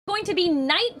going to be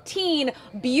 19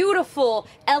 beautiful,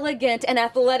 elegant, and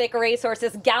athletic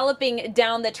racehorses galloping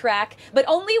down the track, but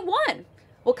only one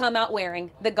will come out wearing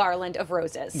the garland of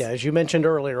roses. Yeah, as you mentioned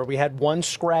earlier, we had one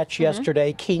scratch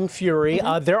yesterday, King Fury.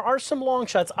 There are some long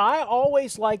shots. I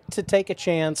always like to take a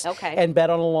chance and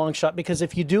bet on a long shot, because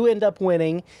if you do end up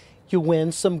winning, you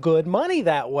win some good money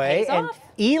that way. Pays and off.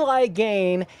 Eli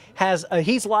Gain has,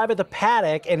 he's live at the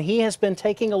paddock, and he has been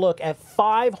taking a look at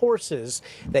 5 horses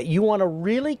that you want to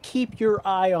really keep your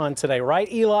eye on today, right,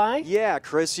 Eli? Yeah,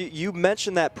 Chris, you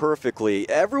mentioned that perfectly.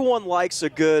 Everyone likes a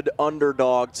good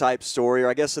underdog type story, or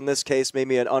I guess in this case,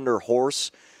 maybe an under horse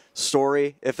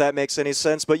story, if that makes any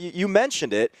sense. But you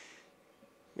mentioned it.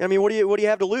 I mean, what do you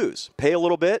have to lose? Pay a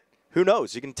little bit? Who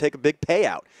knows? You can take a big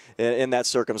payout in that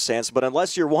circumstance. But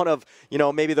unless you're one of,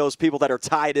 maybe those people that are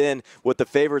tied in with the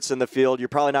favorites in the field, you're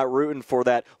probably not rooting for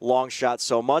that long shot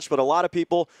so much. But a lot of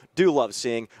people do love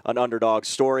seeing an underdog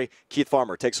story. Keith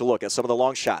Farmer takes a look at some of the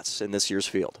long shots in this year's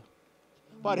field.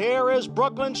 But here is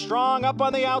Brooklyn Strong up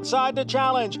on the outside to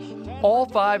challenge. All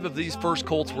 5 of these first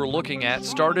colts we're looking at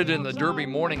started in the Derby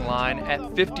morning line at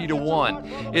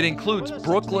 50-1. It includes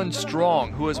Brooklyn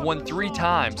Strong, who has won 3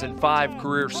 times in 5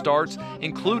 career starts,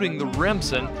 including the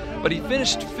Remsen, but he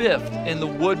finished 5th in the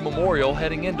Wood Memorial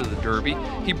heading into the Derby.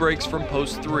 He breaks from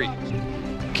post 3.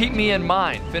 Keep Me in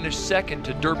Mind finished 2nd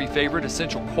to Derby favorite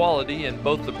Essential Quality in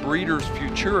both the Breeders'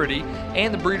 Futurity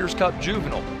and the Breeders' Cup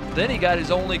Juvenile. Then he got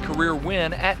his only career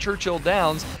win at Churchill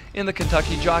Downs in the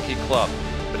Kentucky Jockey Club.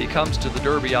 But he comes to the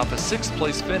Derby off a 6th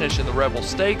place finish in the Rebel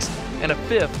Stakes and a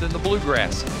 5th in the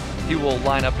Bluegrass. He will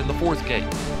line up in the 4th gate.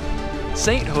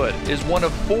 Sainthood is one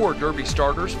of 4 Derby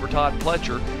starters for Todd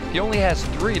Pletcher. He only has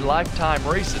 3 lifetime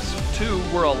races. 2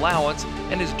 were allowance,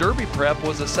 and his Derby prep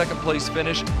was a 2nd place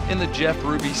finish in the Jeff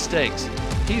Ruby Stakes.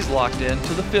 He's locked in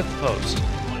to the 5th post.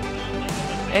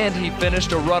 And he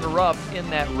finished a runner-up in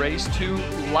that race to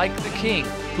Like the King,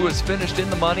 who has finished in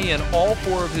the money in all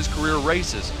 4 of his career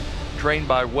races. Trained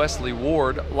by Wesley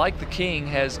Ward, Like the King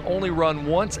has only run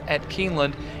once at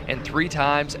Keeneland and 3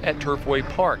 times at Turfway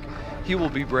Park. He will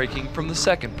be breaking from the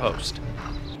 2nd post.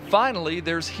 Finally,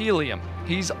 there's Helium.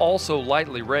 He's also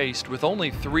lightly raced with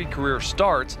only 3 career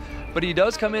starts, but he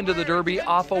does come into the Derby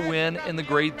off a win in the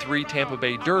Grade 3 Tampa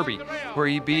Bay Derby, where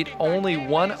he beat only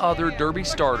one other Derby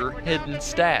starter, Hidden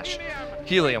Stash.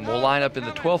 Helium will line up in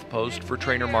the 12th post for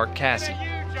trainer Mark Cassie.